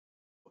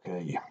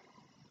Okay,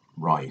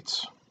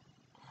 right.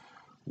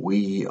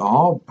 We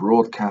are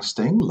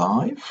broadcasting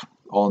live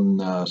on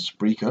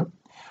Spreaker.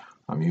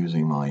 I'm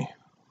using my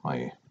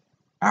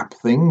app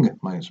thing,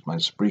 my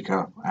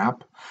Spreaker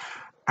app,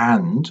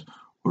 and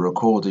we're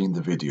recording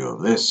the video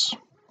of this.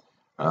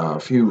 A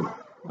few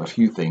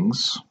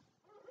things.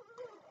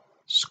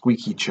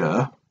 Squeaky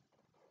chair.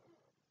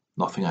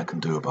 Nothing I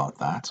can do about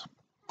that.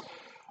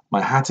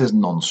 My hat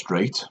isn't on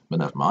straight, but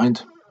never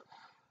mind.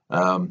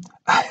 Um,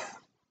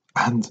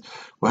 and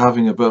we're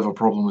having a bit of a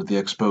problem with the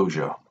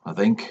exposure, I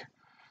think.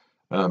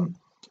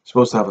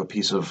 Supposed to have a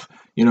piece of,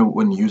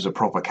 when you use a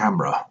proper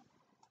camera,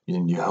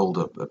 you hold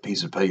a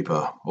piece of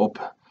paper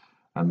up,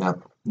 and that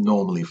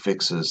normally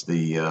fixes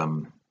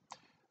the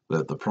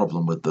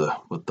problem with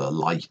the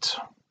light.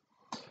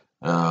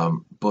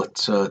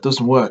 But it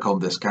doesn't work on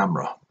this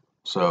camera,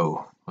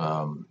 so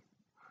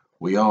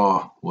we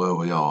are where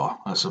we are,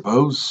 I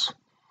suppose.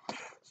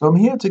 So I'm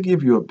here to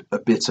give you a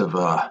bit of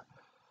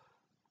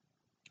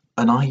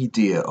an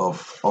idea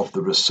of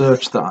the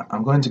research that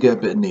I'm going to get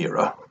a bit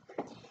nearer.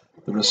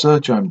 The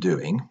research I'm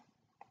doing.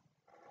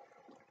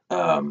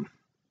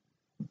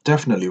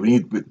 Definitely, we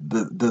need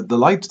the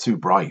light's too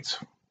bright,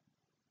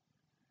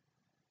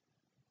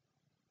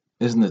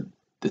 isn't it?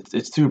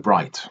 It's too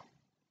bright.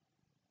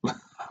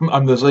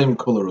 I'm the same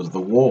color as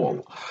the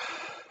wall.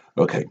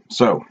 Okay,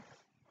 so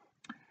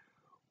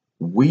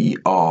we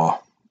are,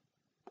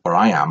 or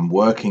I am,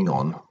 working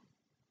on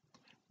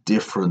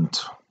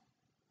different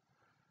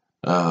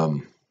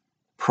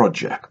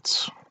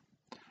projects,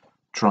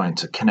 trying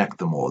to connect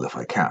them all if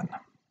I can.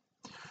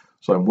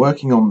 So I'm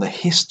working on the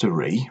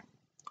history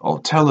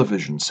of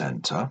Television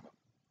Centre,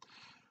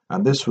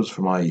 and this was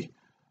for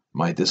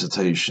my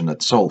dissertation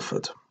at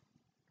Salford,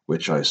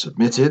 which I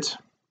submitted.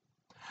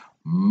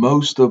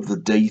 Most of the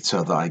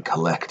data that I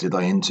collected,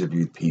 I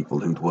interviewed people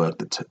who'd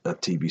worked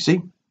at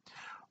TVC.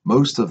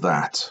 Most of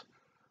that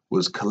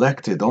was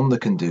collected on the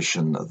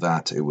condition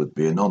that it would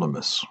be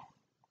anonymous.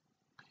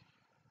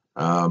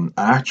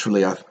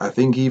 Actually, I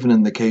think even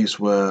in the case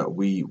where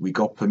we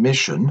got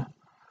permission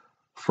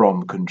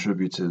from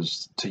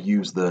contributors to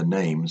use their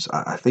names,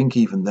 I think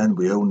even then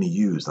we only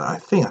used, I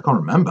can't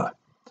remember,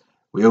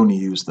 we only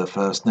used their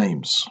first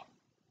names.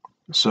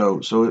 So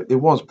it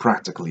was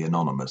practically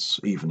anonymous,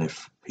 even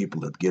if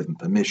people had given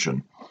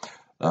permission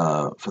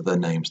for their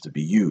names to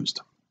be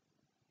used.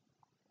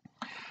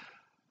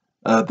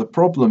 The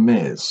problem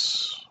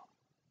is,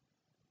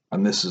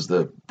 and this is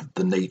the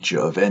nature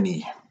of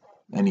any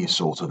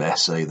sort of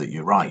essay that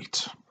you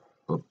write,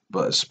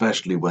 but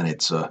especially when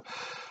it's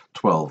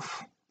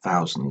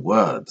 12,000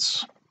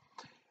 words,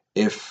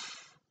 if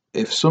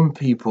some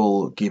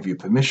people give you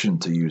permission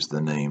to use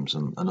their names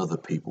and other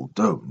people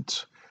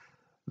don't,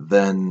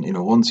 then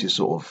once you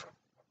sort of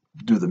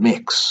do the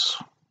mix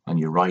and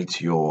you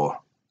write your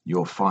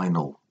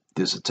final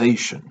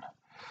dissertation,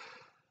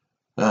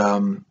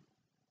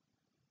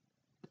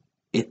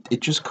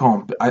 it just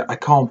can't. I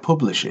can't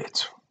publish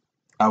it.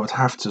 I would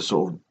have to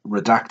sort of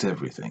redact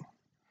everything.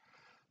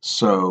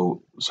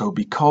 So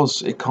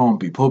because it can't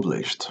be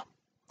published,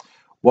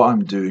 what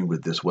I'm doing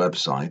with this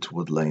website,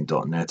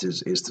 woodlane.net,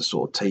 is to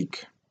sort of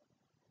take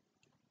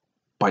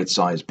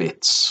bite-sized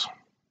bits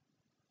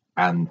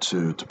and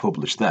to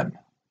publish them.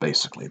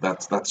 Basically,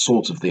 that's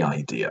sort of the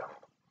idea.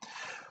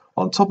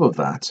 On top of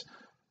that,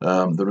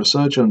 the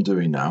research I'm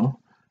doing now,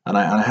 and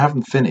I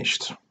haven't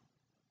finished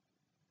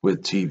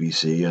with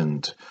TVC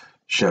and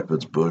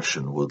Shepherd's Bush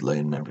and Wood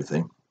Lane and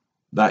everything.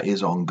 That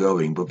is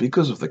ongoing, but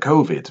because of the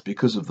COVID,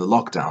 because of the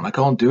lockdown, I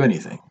can't do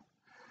anything.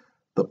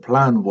 The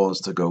plan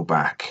was to go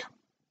back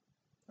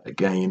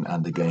again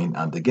and again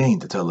and again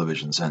to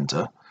Television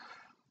Centre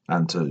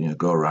and to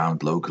go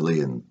around locally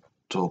and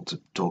talk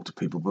to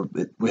people,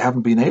 but we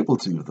haven't been able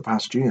to for the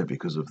past year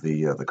because of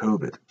the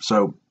COVID.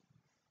 So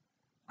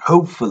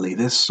hopefully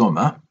this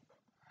summer,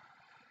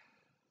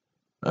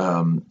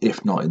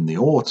 if not in the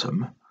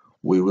autumn,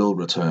 we will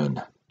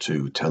return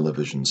to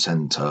Television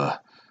Centre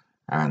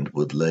and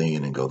Wood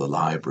Lane and go to the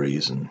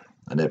libraries and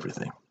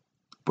everything.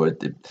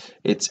 But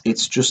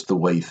it's just the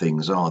way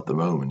things are at the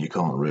moment. You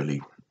can't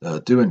really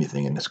do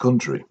anything in this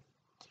country.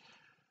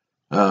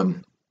 So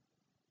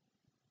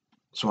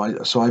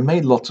I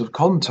made lots of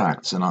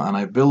contacts, and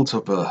I built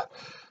up a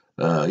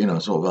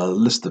sort of a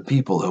list of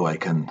people who I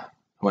can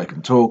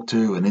talk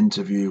to and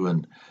interview,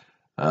 and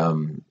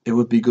it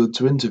would be good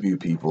to interview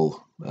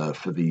people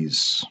for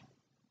these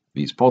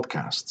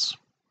podcasts.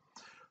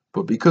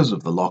 But because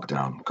of the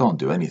lockdown, can't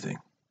do anything.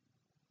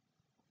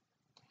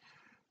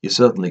 You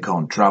certainly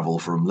can't travel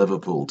from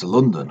Liverpool to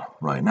London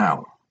right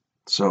now.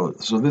 So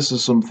this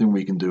is something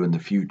we can do in the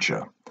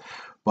future.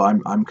 But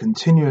I'm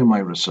continuing my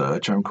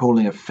research. I'm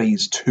calling it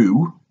phase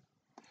 2.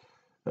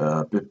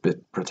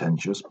 Bit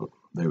pretentious, but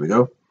there we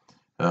go.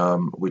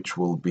 Which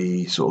will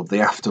be sort of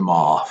the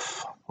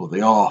aftermath or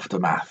the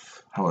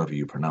aftermath, however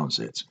you pronounce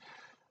it.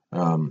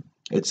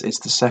 It's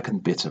the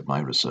second bit of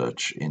my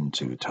research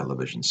into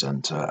Television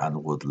Centre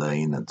and Wood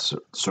Lane and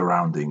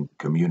surrounding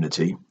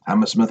community.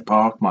 Hammersmith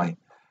Park,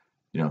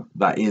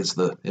 that is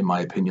in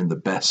my opinion, the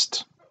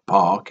best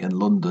park in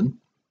London.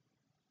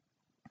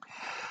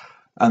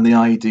 and the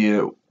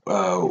idea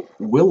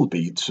will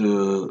be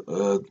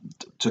to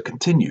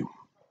continue.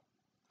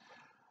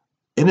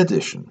 In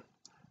addition,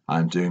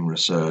 I'm doing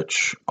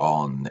research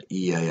on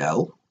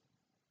EAL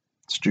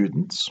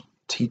students,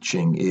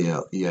 teaching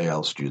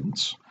EAL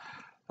students,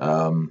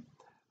 and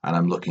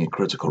I'm looking at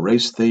critical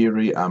race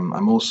theory.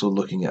 I'm also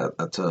looking at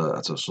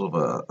a sort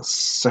of a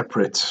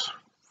separate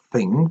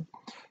thing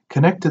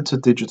connected to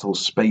digital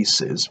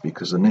spaces,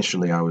 because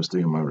initially I was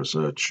doing my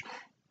research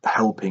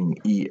helping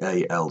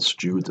EAL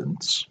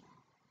students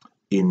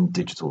in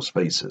digital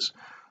spaces,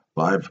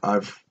 but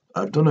I've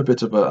done a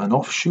bit of an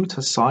offshoot,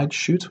 a side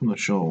shoot, I'm not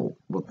sure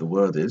what the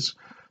word is,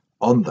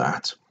 on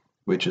that,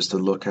 which is to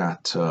look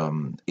at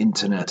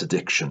internet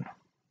addiction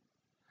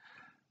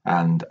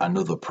and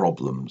other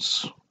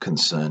problems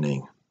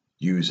concerning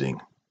using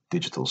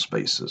digital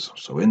spaces.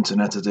 So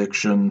internet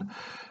addiction,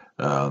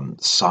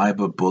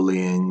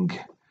 cyberbullying,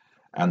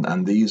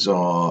 and these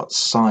are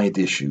side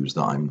issues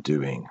that I'm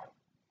doing,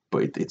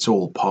 but it's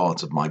all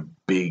part of my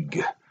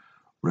big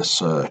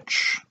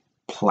research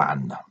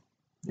plan,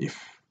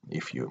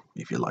 if you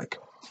like.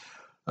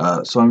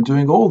 So I'm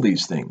doing all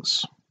these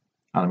things,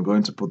 and I'm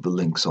going to put the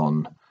links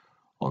on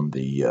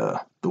the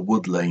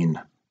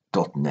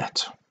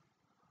woodlane.net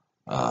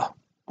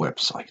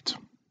website.